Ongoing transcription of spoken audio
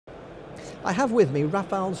I have with me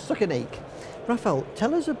Rafał Sukiennik. Rafał,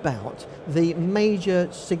 tell us about the major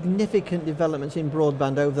significant developments in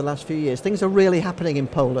broadband over the last few years. Things are really happening in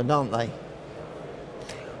Poland, aren't they?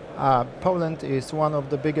 Poland is one of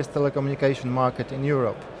the biggest telecommunication market in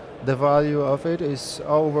Europe. The value of it is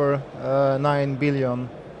over 9 billion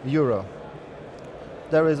euro.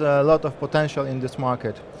 There is a lot of potential in this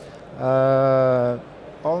market.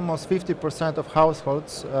 Almost 50% of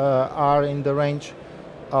households are in the range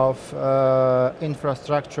of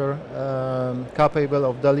infrastructure capable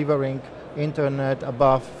of delivering internet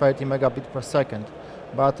above 30 megabit per second.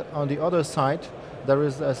 But on the other side, there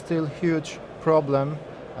is a still huge problem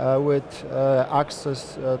with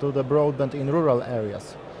access to the broadband in rural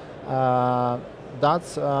areas.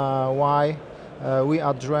 That's why we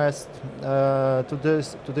addressed to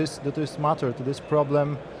this matter, to this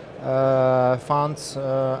problem, funds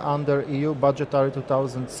under EU budgetary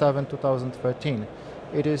 2007-2013.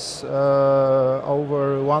 It is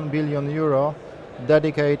over 1 billion euro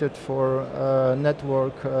dedicated for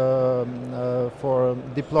network for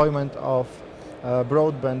deployment of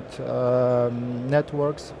broadband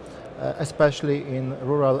networks, especially in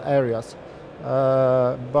rural areas.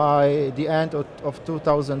 By the end of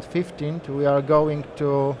 2015, we are going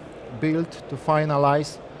to build, to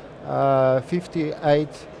finalize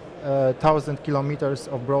 58,000 kilometers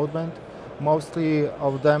of broadband. Mostly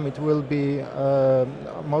of them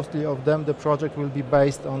the project will be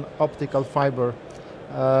based on optical fiber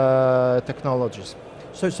technologies.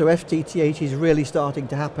 So FTTH is really starting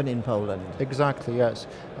to happen in Poland? Exactly, yes.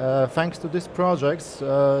 Thanks to these projects,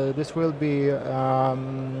 this will be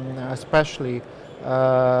especially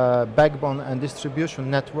backbone and distribution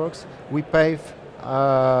networks. We pave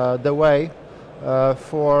the way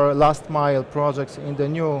for last mile projects in the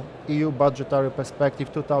new EU budgetary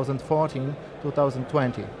perspective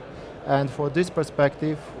 2014-2020. And for this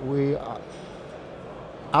perspective, we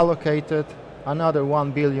allocated another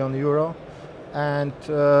 1 billion euro. And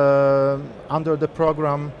under the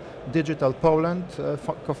program Digital Poland,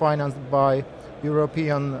 co-financed by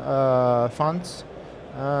European funds,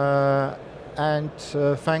 and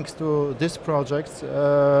thanks to these projects,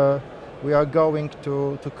 we are going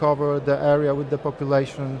to cover the area with the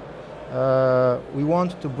population. We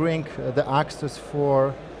want to bring the access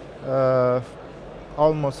for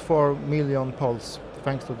almost 4 million Poles,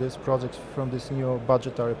 thanks to this project from this new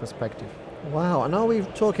budgetary perspective. Wow, and are we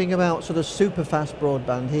talking about sort of super fast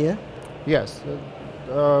broadband here? Yes,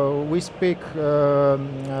 we speak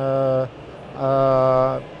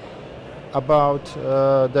about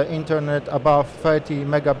the internet above 30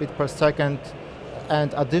 megabit per second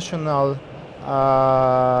and additional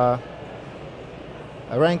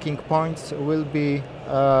ranking points will be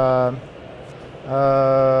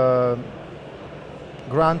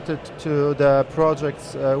granted to the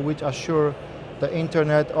projects which assure the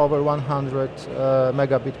internet over 100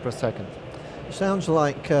 megabit per second. Sounds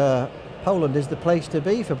like Poland is the place to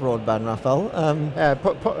be for broadband, Rafał.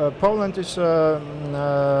 Poland is a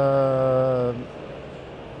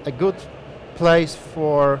good place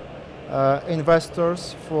for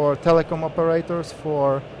investors, for telecom operators,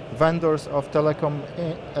 for vendors of telecom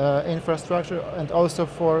infrastructure, and also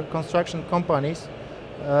for construction companies.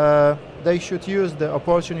 They should use the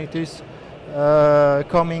opportunities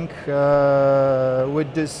coming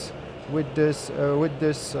with this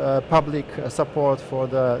public support for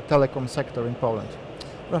the telecom sector in Poland.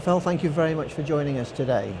 Rafał, thank you very much for joining us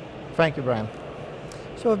today. Thank you, Brian.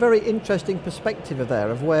 So a very interesting perspective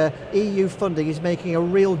there of where EU funding is making a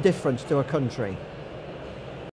real difference to a country.